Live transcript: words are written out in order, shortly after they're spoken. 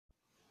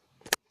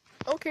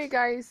Okay,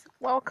 guys,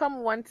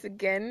 welcome once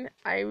again.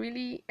 I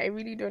really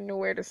don't know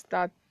where to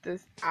start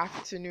this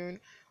afternoon.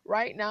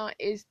 Right now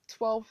is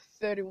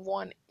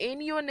 12:31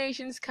 in your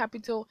nation's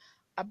capital,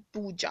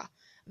 Abuja.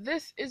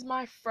 This is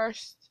my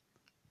first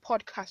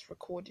podcast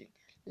recording.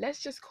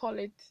 Let's just call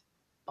it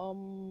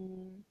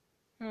um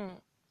hmm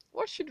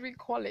what should we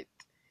call it?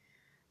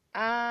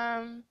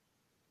 Um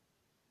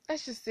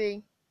let's just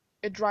say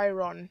a dry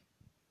run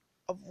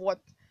of what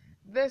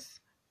this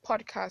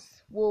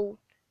podcast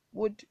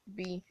would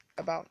be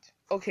about.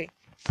 Okay.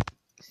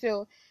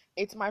 So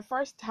it's my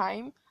first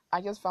time.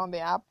 I just found the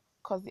app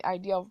because the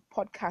idea of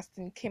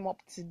podcasting came up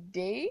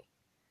today,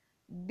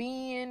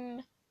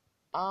 being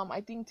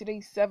I think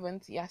today's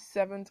 7th, yeah,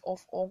 7th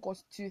of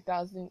August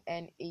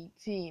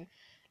 2018.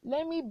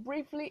 Let me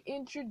briefly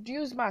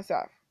introduce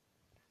myself.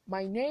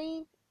 My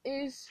name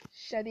is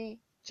Shadi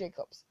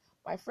Jacobs.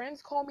 My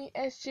friends call me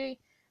SJ,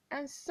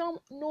 and some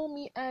know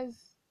me as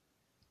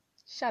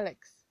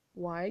Shalex.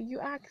 Why, you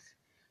ask?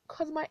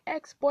 Because my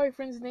ex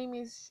boyfriend's name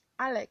is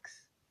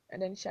Alex.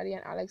 And then Shadi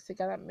and Alex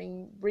together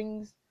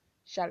brings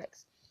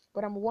Shalex.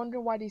 But I'm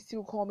wondering why they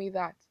still call me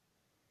that.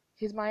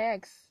 He's my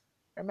ex.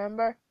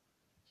 Remember?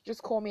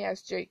 Just call me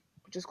SJ.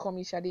 Just call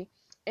me Shadi.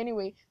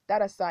 Anyway,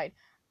 that aside,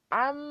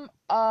 I'm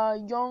a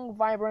young,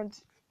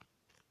 vibrant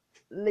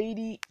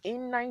lady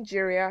in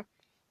Nigeria.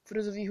 For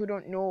those of you who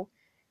don't know,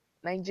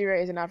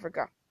 Nigeria is in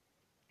Africa.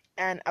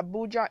 And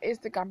Abuja is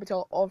the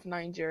capital of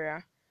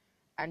Nigeria.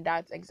 And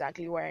that's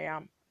exactly where I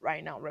am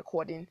right now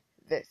recording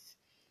this.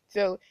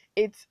 So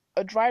it's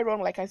a dry run,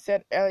 like I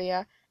said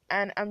earlier,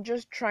 and I'm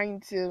just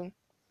trying to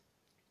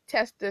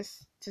test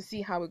this to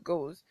see how it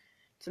goes,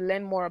 to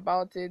learn more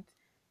about it,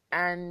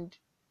 and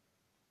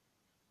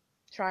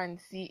try and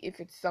see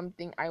if it's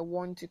something I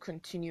want to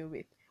continue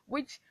with,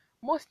 which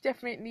most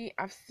definitely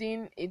I've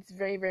seen it's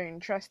very, very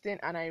interesting,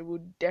 and I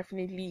would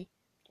definitely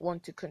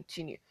want to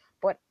continue.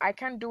 But I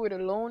can't do it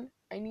alone.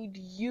 I need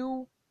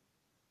you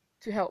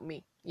to help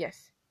me.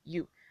 Yes,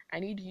 you. I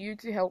need you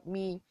to help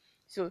me.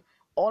 So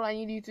all I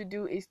need you to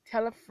do is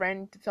tell a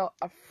friend to tell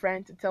a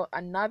friend to tell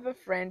another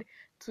friend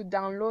to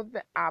download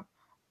the app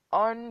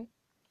on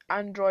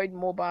Android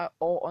mobile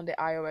or on the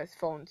iOS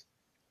phones.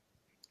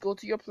 Go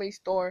to your Play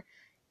Store,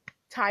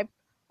 type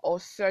or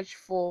search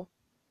for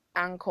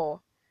Anchor.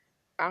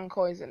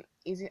 Anchor is an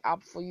easy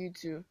app for you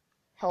to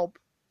help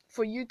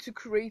for you to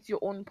create your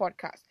own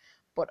podcast.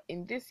 But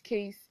in this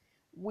case,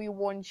 we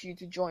want you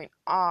to join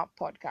our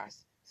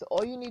podcast. So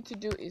all you need to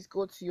do is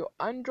go to your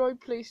Android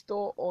Play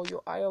Store or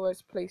your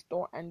iOS Play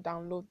Store and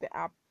download the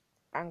app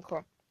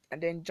Anchor,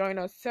 and then join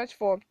us. Search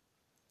for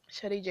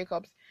Shadi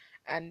Jacobs,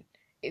 and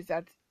it's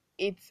that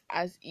it's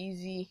as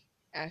easy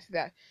as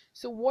that.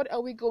 So what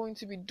are we going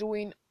to be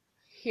doing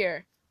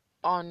here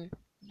on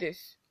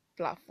this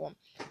platform?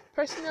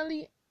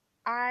 Personally,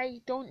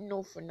 I don't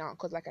know for now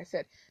because, like I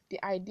said,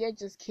 the idea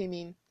just came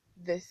in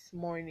this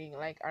morning,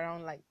 like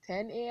around like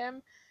 10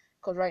 a.m.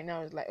 Because right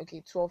now it's like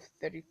okay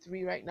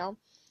 12:33 right now.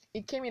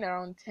 It came in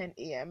around 10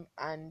 a.m.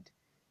 and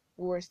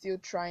we were still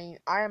trying.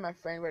 I and my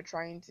friend were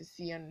trying to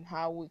see on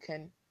how we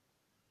can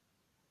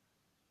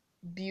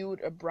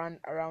build a brand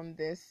around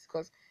this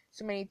because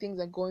so many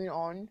things are going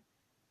on,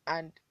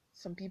 and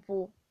some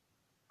people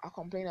are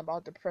complaining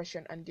about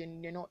depression and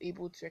then they're not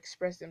able to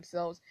express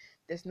themselves.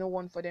 There's no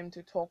one for them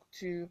to talk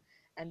to,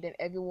 and then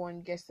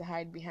everyone gets to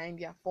hide behind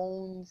their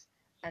phones,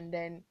 and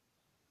then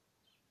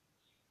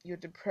you're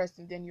depressed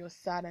and then you're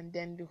sad, and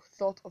then the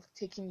thought of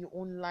taking your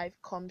own life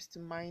comes to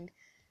mind.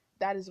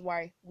 That is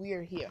why we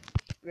are here.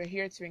 We're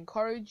here to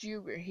encourage you.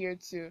 We're here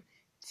to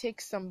take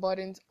some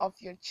burdens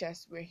off your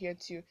chest. We're here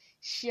to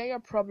share your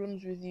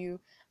problems with you,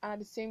 and at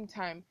the same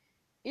time,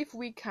 if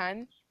we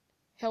can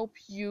help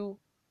you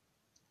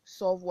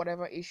solve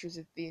whatever issues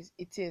it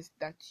is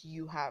that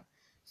you have.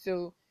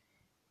 So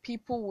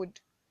people would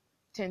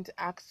tend to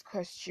ask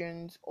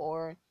questions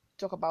or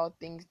talk about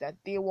things that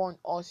they want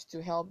us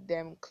to help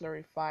them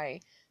clarify.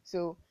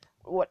 So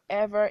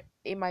whatever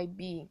it might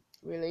be,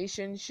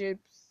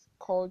 relationships,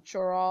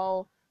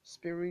 cultural,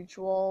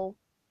 spiritual,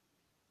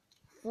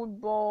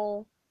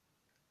 football,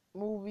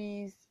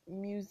 movies,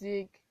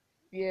 music,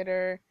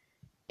 theater,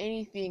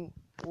 anything,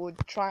 would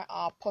try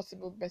our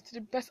possible best to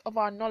the best of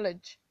our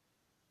knowledge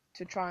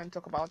to try and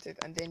talk about it,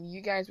 and then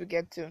you guys will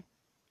get to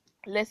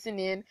listen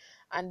in,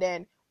 and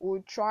then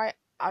we'll try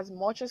as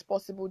much as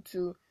possible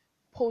to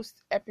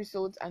post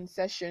episodes and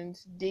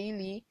sessions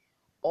daily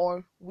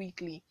or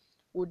weekly.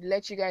 Would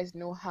let you guys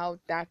know how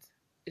that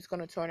is going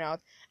to turn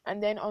out,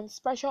 and then on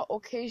special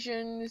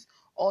occasions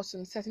or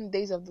some certain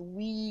days of the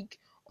week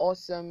or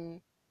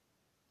some,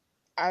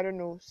 I don't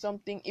know,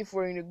 something, if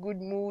we're in a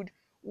good mood,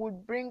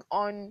 would bring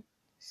on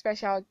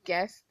special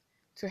guests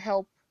to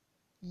help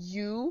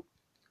you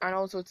and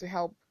also to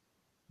help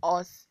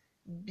us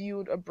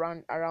build a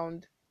brand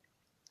around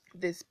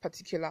this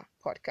particular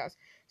podcast.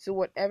 So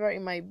whatever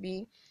it might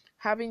be,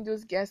 having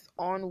those guests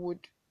on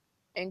would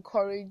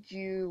encourage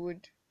you,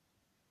 would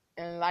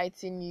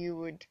enlighten you,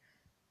 would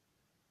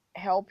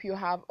help you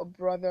have a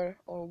broader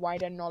or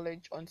wider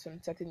knowledge on some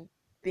certain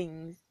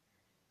things.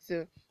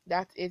 So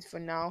that's it for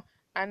now.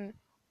 And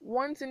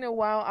once in a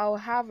while, I'll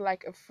have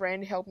like a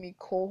friend help me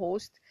co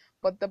host.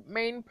 But the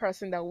main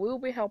person that will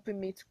be helping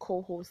me to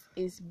co host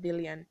is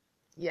Billion.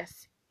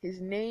 Yes, his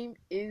name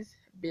is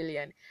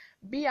Billion.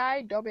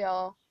 Billion.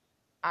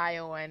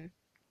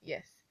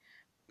 Yes,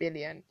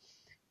 Billion.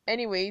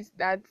 Anyways,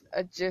 that's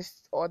a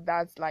gist, or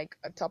that's like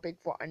a topic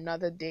for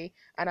another day.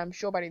 And I'm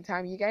sure by the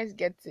time you guys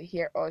get to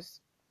hear us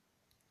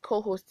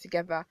co host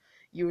together,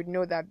 you would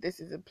know that this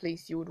is a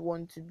place you would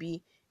want to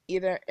be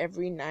either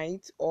every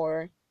night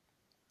or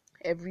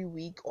every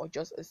week or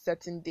just a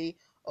certain day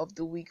of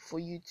the week for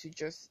you to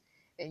just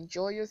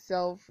enjoy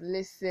yourself,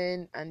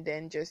 listen, and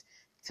then just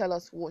tell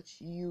us what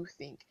you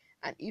think.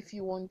 And if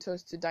you want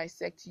us to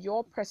dissect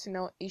your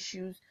personal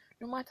issues,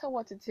 no matter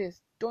what it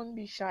is, don't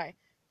be shy.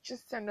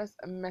 Just send us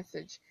a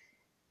message,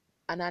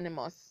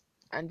 anonymous,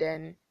 and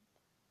then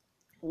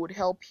would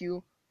help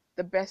you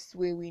the best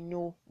way we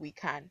know we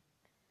can.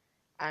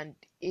 And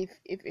if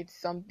it's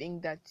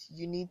something that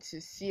you need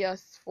to see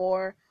us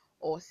for,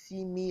 or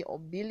see me or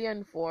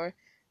Billion for,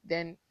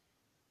 then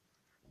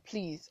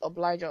please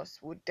oblige us.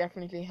 We'll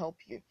definitely help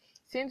you.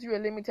 Since we're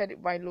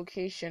limited by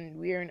location,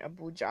 we're in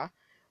Abuja,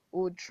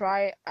 we'll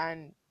try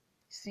and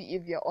see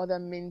if there are other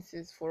means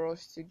for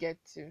us to get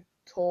to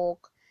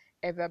talk,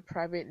 either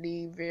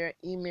privately via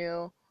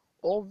email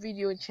or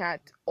video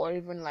chat, or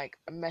even like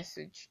a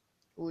message.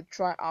 We'll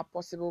try our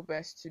possible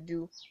best to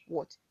do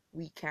what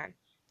we can.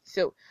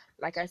 So,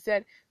 like I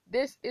said,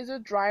 this is a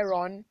dry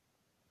run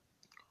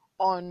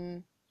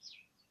on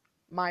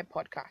my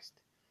podcast.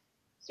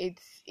 It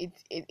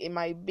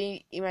might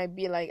be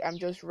like I'm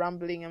just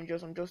rambling, I'm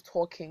just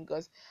talking,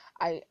 because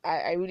I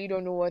really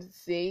don't know what to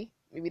say.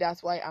 Maybe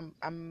that's why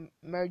I'm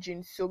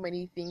merging so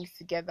many things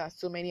together,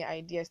 so many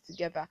ideas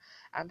together.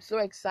 I'm so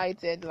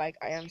excited, like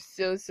I am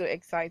so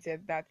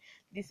excited that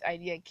this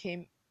idea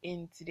came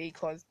in today,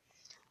 because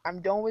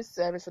I'm done with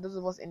service. For those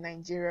of us in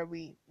Nigeria,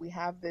 we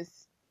have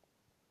this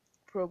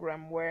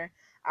program where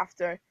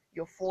after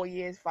your 4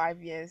 years,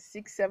 5 years,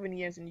 6, 7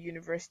 years in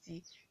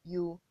university,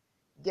 you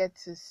get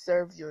to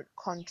serve your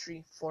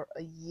country for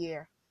a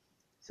year.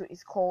 So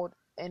it's called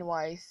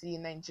NYC,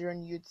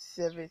 Nigerian Youth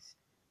Service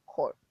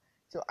Corps.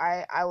 So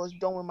I was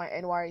done with my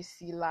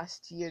NYC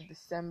last year,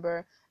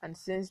 December, and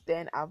since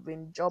then I've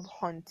been job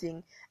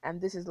hunting,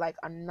 and this is like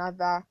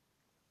another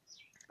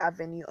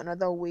avenue,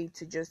 another way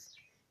to just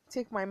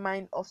take my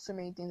mind off so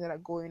many things that are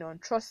going on.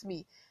 Trust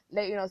me,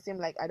 let you not seem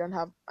like I don't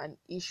have an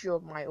issue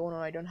of my own,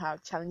 or I don't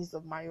have challenges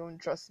of my own.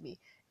 Trust me,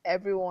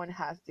 everyone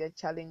has their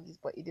challenges,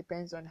 but it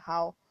depends on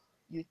how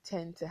you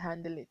tend to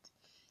handle it.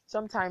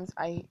 Sometimes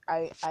I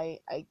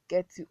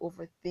get to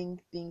overthink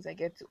things, I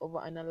get to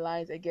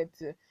overanalyze, I get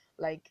to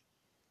like,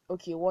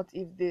 okay, what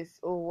if this?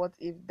 Oh, what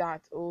if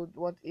that? Oh,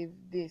 what if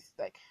this?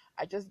 Like,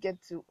 I just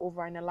get to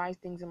overanalyze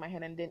things in my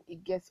head, and then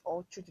it gets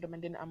all true to them,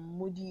 and then I'm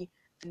moody,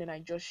 and then I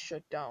just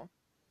shut down.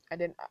 And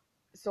then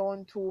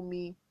someone told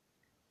me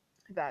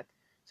that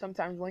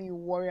sometimes when you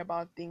worry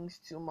about things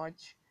too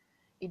much,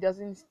 it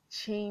doesn't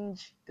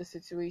change the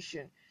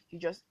situation. You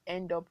just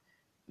end up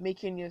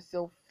making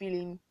yourself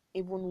feeling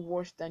even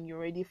worse than you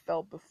already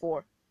felt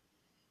before.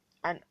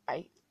 And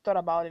I thought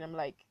about it. I'm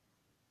like,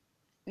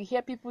 we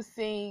hear people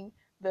saying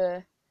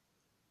the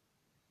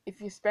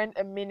if you spend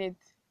a minute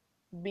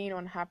being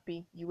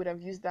unhappy, you would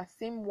have used that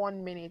same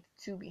 1 minute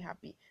to be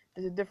happy.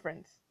 There's a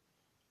difference.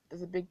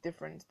 There's a big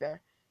difference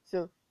there.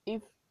 So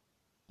if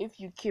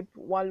you keep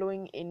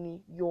wallowing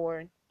in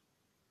your,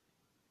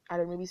 I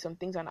don't know, maybe some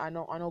things are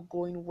not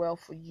going well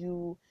for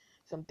you,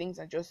 some things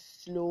are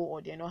just slow,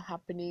 or they're not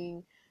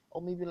happening,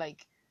 or maybe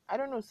like, I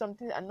don't know, some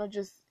things are not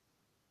just,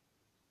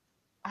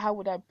 how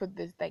would I put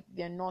this? Like,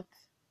 they're not,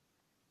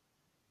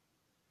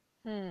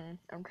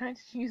 I'm trying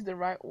to use the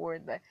right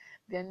word, like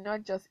they're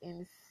not just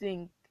in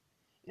sync.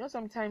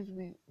 Sometimes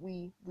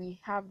we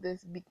have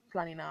this big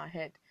plan in our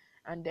head,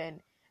 and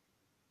then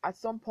at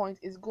some point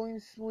it's going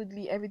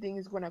smoothly, everything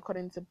is going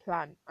according to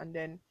plan, and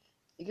then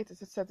you get to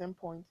a certain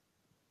point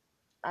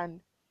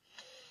and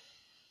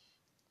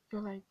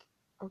you're like,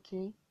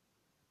 okay,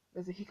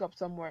 there's a hiccup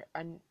somewhere,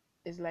 and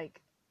it's like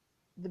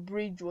the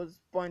bridge was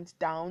burnt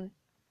down,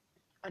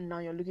 and now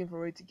you're looking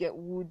for it to get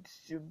wood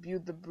to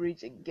build the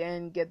bridge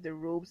again, get the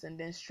ropes, and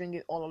then string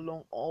it all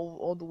along,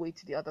 all the way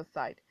to the other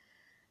side.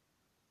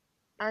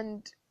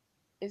 And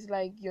it's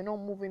like you're not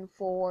moving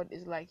forward.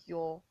 It's like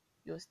you're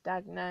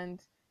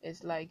stagnant.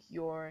 It's like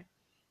you're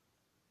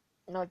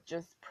not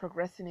just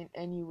progressing in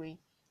any way.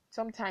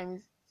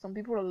 Sometimes some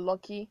people are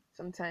lucky,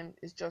 sometimes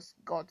it's just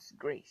God's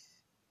grace.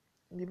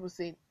 Some people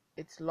say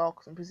it's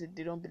luck, some people say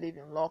they don't believe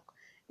in luck,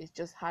 it's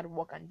just hard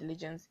work and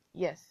diligence.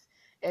 Yes,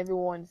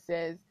 everyone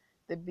says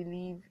they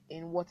believe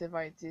in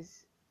whatever it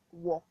is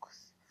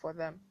works for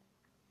them.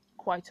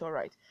 Quite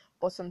alright.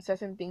 But some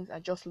certain things are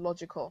just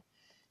logical.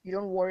 You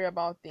don't worry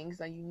about things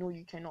that you know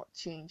you cannot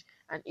change.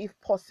 And if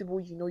possible,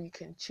 you know you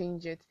can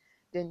change it,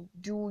 then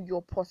do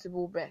your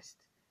possible best.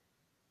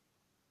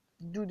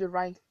 Do the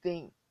right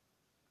thing.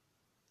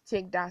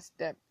 Take that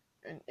step.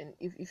 And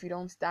if you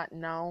don't start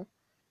now,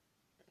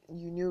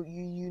 you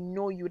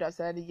know you would have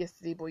started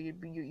yesterday, but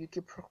you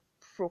keep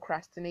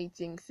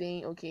procrastinating,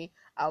 saying, okay,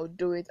 I'll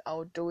do it,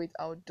 I'll do it,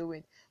 I'll do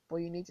it. But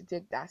you need to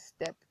take that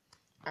step.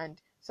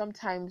 And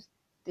sometimes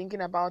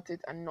thinking about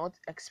it and not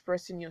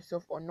expressing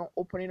yourself or not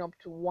opening up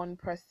to one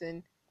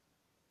person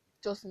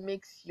just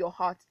makes your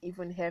heart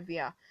even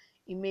heavier.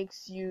 It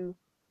makes you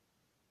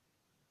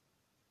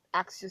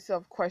ask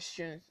yourself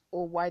questions.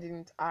 Oh, why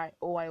didn't I?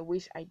 Oh, I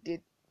wish I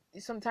did.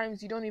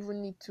 Sometimes you don't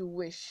even need to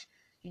wish,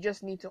 you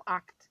just need to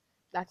act.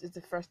 That is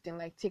the first thing.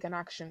 Like, take an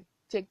action,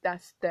 take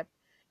that step.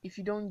 If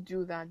you don't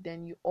do that,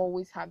 then you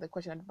always have the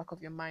question at the back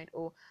of your mind.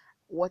 Oh,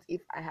 what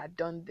if I had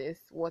done this?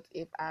 What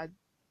if I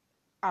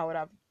would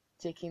have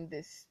taken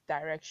this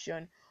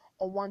direction,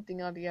 or one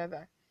thing or the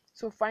other?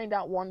 So find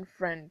that one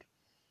friend,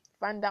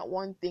 find that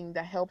one thing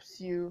that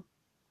helps you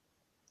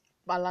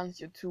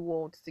balance your two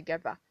worlds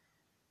together,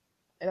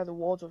 either the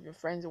worlds of your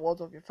friends, the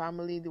worlds of your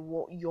family,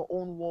 your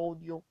own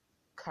world, your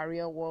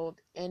career world,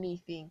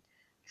 anything.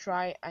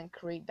 Try and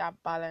create that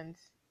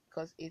balance,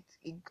 because it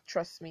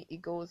trust me,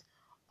 it goes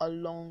a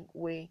long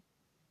way.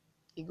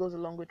 It goes a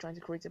long way trying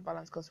to create a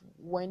balance, because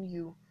when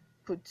you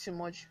put too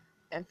much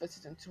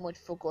emphasis and too much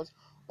focus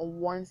on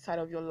one side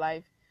of your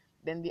life,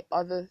 then the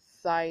other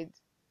side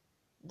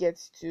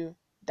gets to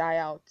die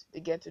out. They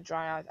get to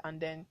dry out,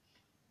 and then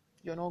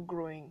you're not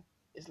growing.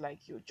 It's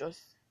like you're just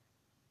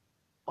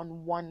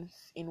in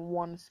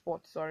one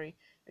spot. Sorry,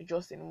 you're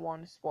just in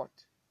one spot.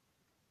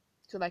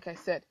 So like I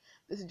said,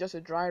 this is just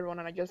a dry run,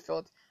 and I just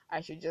felt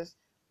I should just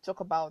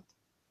talk about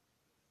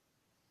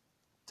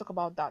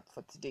that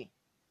for today.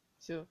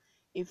 So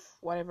if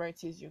whatever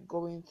it is you're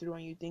going through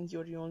and you think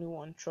you're the only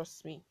one,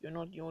 trust me, you're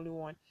not the only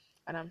one.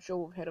 And I'm sure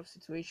we've heard of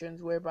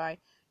situations whereby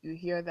you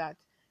hear that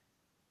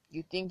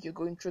you think you're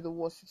going through the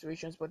worst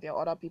situations, but there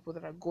are other people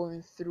that are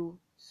going through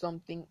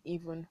something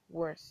even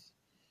worse.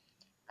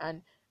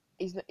 And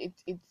it's not,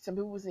 it's some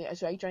people say,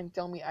 so are you trying to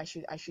tell me I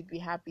should be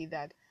happy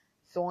that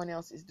someone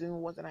else is doing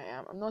worse than I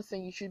am? I'm not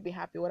saying you should be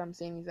happy. What I'm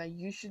saying is that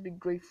you should be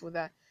grateful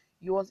that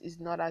yours is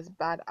not as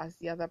bad as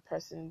the other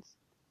person's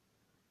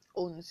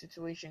own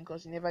situation,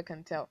 because you never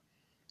can tell.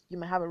 You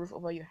might have a roof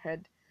over your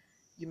head,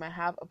 you might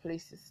have a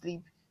place to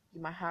sleep,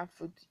 you might have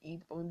food to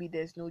eat, but maybe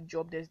there's no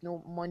job, there's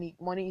no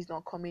money is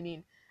not coming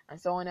in, and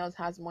someone else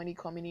has money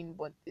coming in,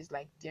 but it's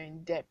like they're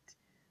in debt.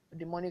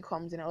 The money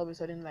comes in, and all of a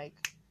sudden, like,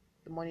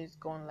 the money is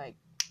gone, like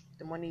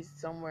the money is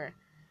somewhere.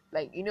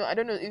 Like, I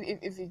don't know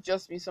if it's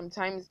just me.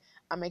 Sometimes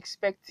I'm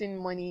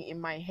expecting money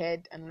in my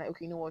head, and I'm like,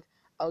 okay, you know what?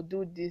 I'll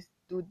do this,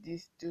 do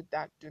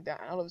that, and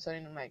all of a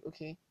sudden I'm like,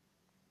 okay,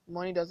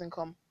 money doesn't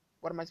come.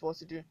 What am I supposed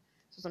to do?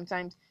 So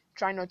sometimes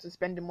try not to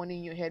spend the money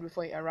in your head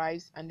before it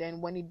arrives, and then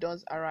when it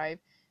does arrive,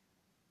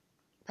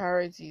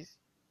 priorities.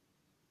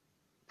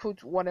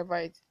 Put whatever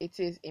it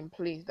is in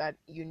place that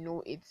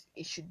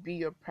it should be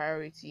your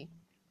priority.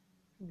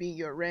 Be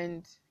your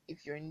rent,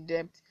 if you're in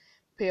debt,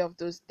 pay off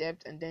those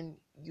debts, and then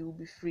you'll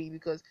be free.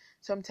 Because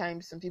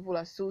sometimes some people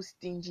are so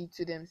stingy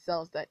to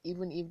themselves that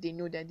even if they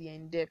know that they're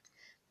in debt,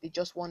 they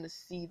just want to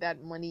see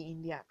that money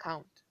in their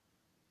account.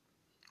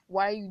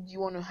 Why do you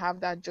want to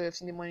have that joy of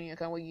seeing the money in your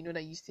account when you know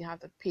that you still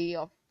have to pay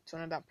off to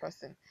another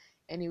person?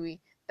 Anyway,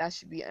 that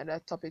should be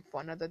another topic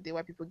for another day,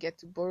 why people get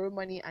to borrow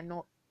money and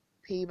not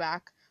pay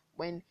back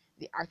when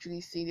they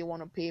actually say they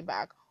want to pay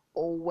back,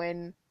 or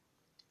when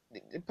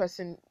the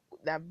person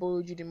that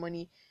borrowed you the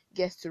money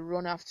gets to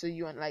run after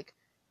you and like,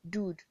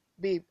 dude,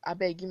 babe, I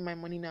beg, give me my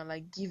money now,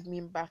 like, give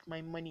me back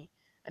my money.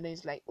 And then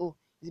it's like, oh,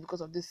 is it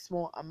because of this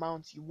small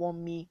amount you want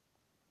me,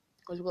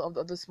 because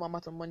of the small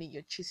amount of money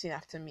you're chasing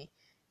after me?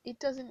 It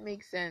doesn't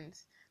make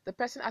sense. The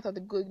person, out of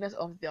the goodness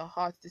of their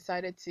heart,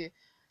 decided to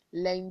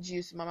lend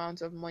you some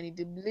amount of money.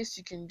 The least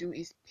you can do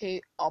is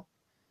pay up,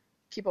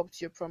 keep up to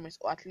your promise,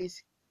 or at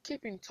least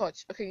keep in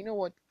touch. Okay, you know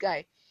what,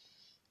 guy,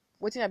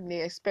 wetin I been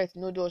expect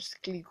no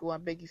just click. Oh,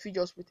 abeg, if you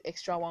just wait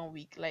extra 1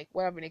 week, like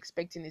what I've been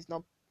expecting is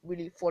not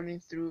really following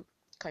through,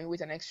 can you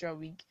wait an extra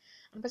week?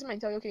 And the person might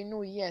tell you, okay,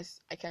 no,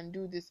 yes, I can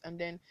do this, and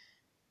then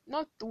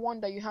not the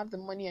one that you have the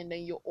money and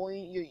then you're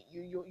owing,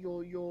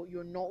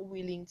 you're not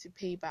willing to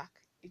pay back.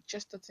 It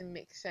just doesn't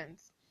make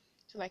sense.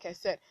 So like I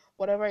said,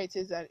 whatever it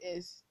is that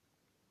is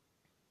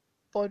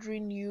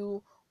bothering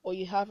you, or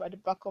you have at the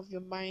back of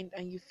your mind,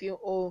 and you feel,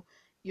 oh,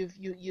 you've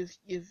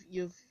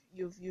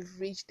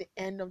reached the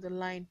end of the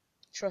line,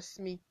 trust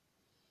me,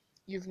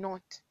 you've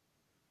not.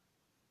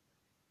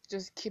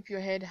 Just keep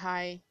your head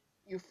high.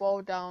 You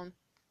fall down,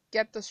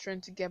 get the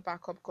strength to get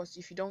back up, because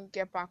if you don't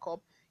get back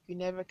up, you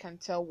never can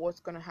tell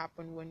what's going to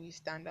happen when you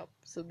stand up.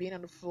 So being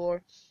on the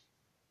floor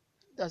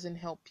doesn't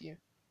help you.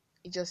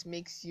 It just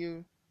makes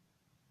you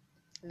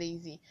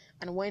lazy.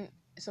 And when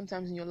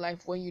sometimes in your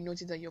life, when you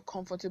notice that you're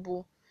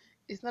comfortable,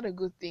 it's not a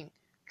good thing.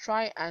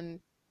 Try and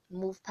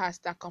move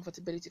past that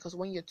comfortability, because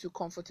when you're too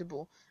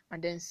comfortable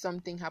and then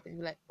something happens,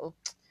 you're like, oh,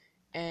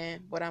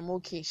 but I'm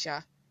okay,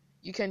 Sha.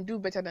 You can do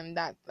better than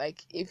that.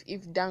 Like, if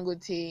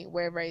Dangote,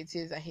 wherever it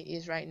is that he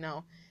is right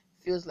now,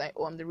 feels like,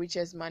 oh, I'm the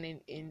richest man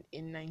in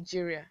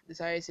Nigeria,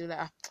 decided to say like,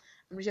 I'm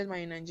the richest man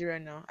in Nigeria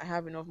now, I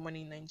have enough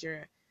money in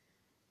Nigeria,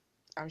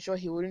 I'm sure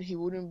he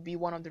wouldn't be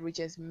one of the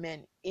richest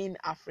men in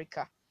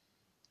Africa.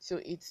 So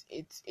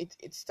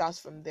it starts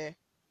from there.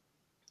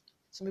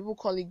 Some people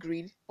call it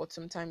greed, but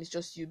sometimes it's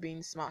just you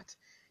being smart.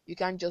 You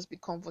can't just be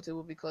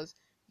comfortable because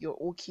you're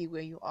okay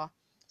where you are.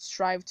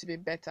 Strive to be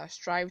better,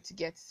 strive to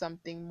get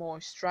something more,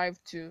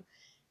 strive to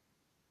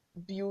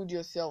build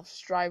yourself,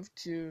 strive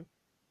to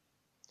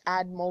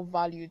add more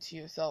value to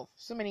yourself.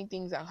 So many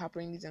things are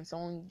happening and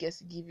someone gets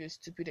to give you a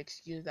stupid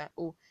excuse that,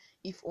 oh,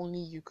 if only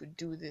you could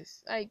do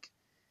this. Like,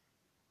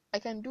 I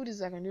can do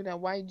this, I can do that.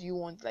 Why do you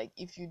want, like,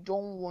 if you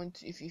don't want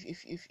to,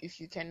 if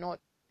you cannot,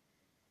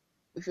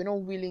 if you're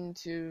not willing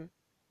to,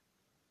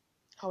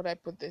 how would I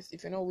put this?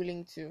 If you're not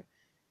willing to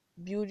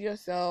build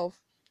yourself,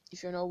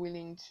 if you're not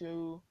willing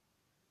to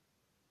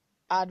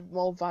add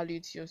more value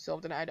to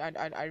yourself, then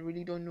I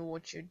really don't know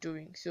what you're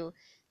doing. So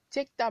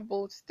take that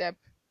bold step.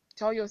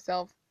 Tell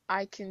yourself,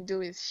 I can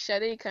do it.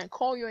 Shade can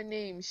call your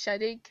name.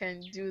 Shade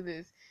can do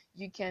this.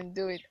 You can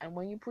do it. And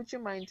when you put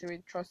your mind to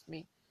it, trust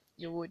me,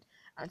 you would.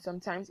 And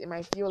sometimes it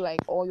might feel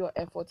like all your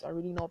efforts are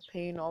really not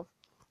paying off.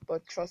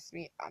 But trust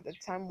me, at the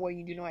time where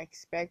you do not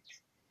expect,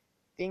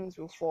 things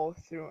will fall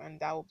through, and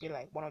that will be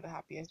like one of the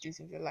happiest days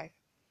in your life.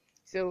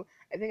 So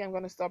I think I'm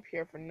gonna stop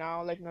here for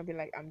now. Let me not be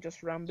like I'm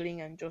just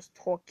rambling and just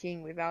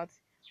talking without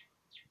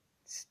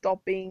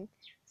stopping.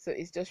 So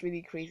it's just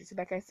really crazy. So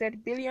like I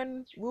said,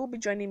 Billion will be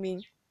joining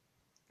me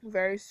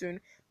very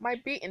soon.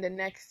 Might be in the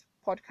next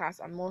podcast.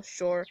 I'm not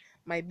sure.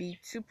 Might be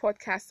two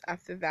podcasts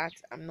after that.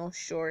 I'm not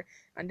sure.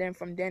 And then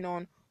from then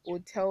on,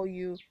 we'll tell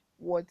you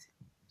what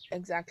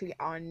exactly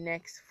our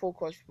next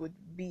focus would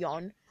be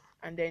on.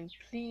 And then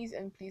please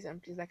and please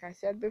and please, like I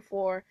said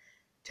before,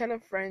 tell a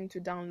friend to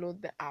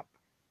download the app.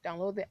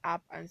 Download the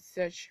app and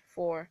search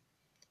for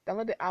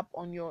download the app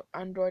on your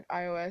Android,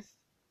 iOS,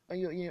 on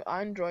your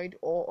Android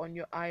or on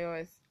your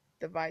iOS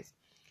device.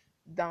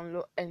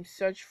 Download and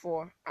search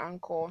for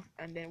Anchor,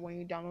 and then when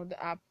you download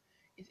the app,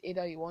 it's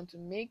either you want to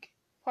make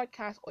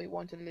podcast or you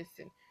want to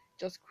listen.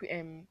 Just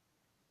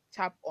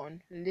tap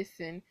on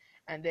listen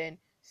and then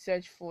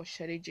search for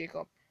Shade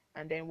Jacob.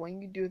 And then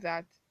when you do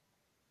that,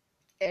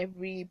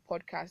 every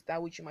podcast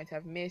that which you might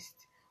have missed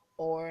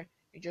or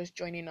you're just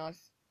joining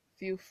us,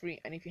 feel free.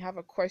 And if you have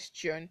a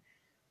question,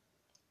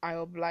 I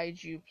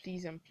oblige you.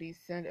 Please and please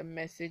send a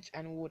message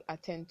and we would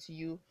attend to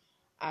you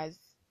as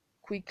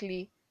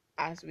quickly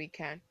as we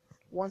can.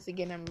 Once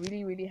again, I'm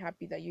really, really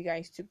happy that you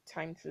guys took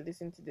time to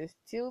listen to this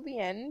till the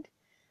end.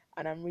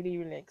 And I'm really,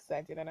 really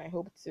excited. And I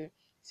hope to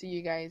see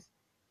you guys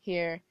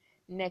here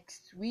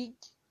next week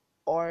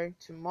or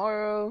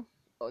tomorrow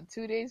or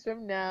 2 days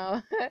from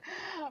now.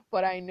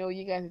 But I know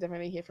you guys will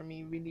definitely hear from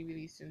me really,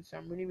 really soon. So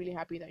I'm really, really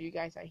happy that you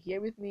guys are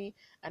here with me.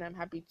 And I'm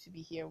happy to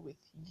be here with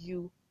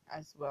you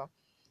as well.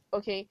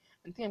 Okay,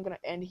 I think I'm gonna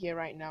end here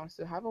right now.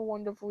 So have a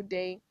wonderful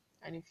day,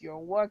 and if you're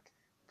at work,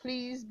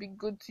 please be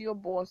good to your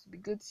boss, be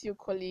good to your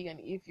colleague, and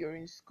if you're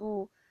in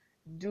school,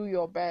 do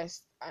your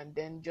best, and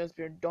then just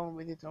be done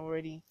with it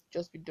already.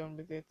 Just be done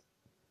with it.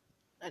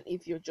 And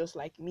if you're just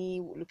like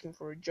me, looking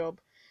for a job,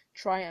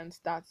 try and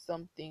start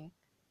something.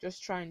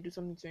 Just try and do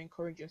something to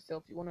encourage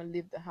yourself. You want to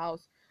leave the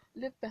house,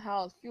 leave the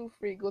house. Feel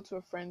free, go to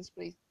a friend's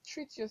place,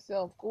 treat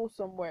yourself, go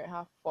somewhere,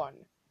 have fun.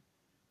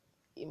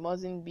 It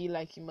mustn't be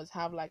like you must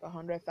have like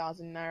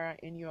 100,000 naira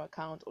in your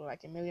account or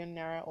like a million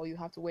naira, or you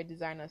have to wear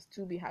designers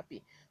to be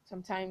happy.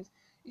 Sometimes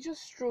you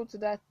just stroll to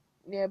that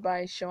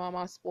nearby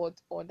shawarma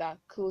spot or that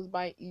close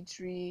by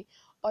eatery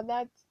or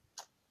that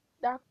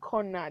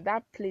corner,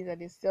 that place that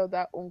they sell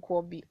that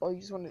unkobi, or you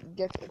just want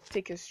to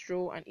take a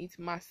stroll and eat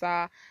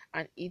masa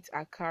and eat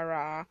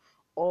akara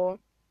or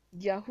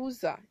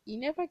yahuza. You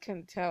never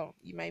can tell.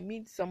 You might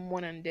meet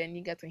someone and then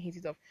you get to hit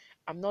it off.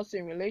 I'm not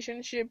saying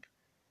relationship,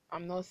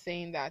 I'm not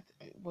saying that,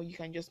 but you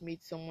can just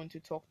meet someone to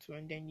talk to,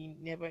 and then you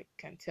never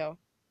can tell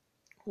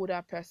who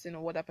that person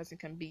or what that person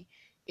can be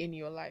in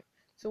your life.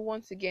 So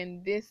once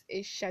again, this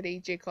is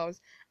Shade Jacobs,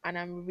 and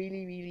I'm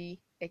really, really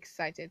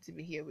excited to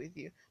be here with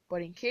you.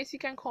 But in case you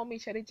can call me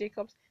Shade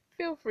Jacobs,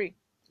 feel free,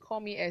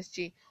 call me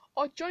SG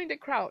or join the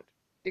crowd.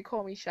 They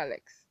call me Shalex.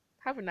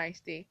 Have a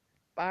nice day.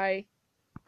 Bye.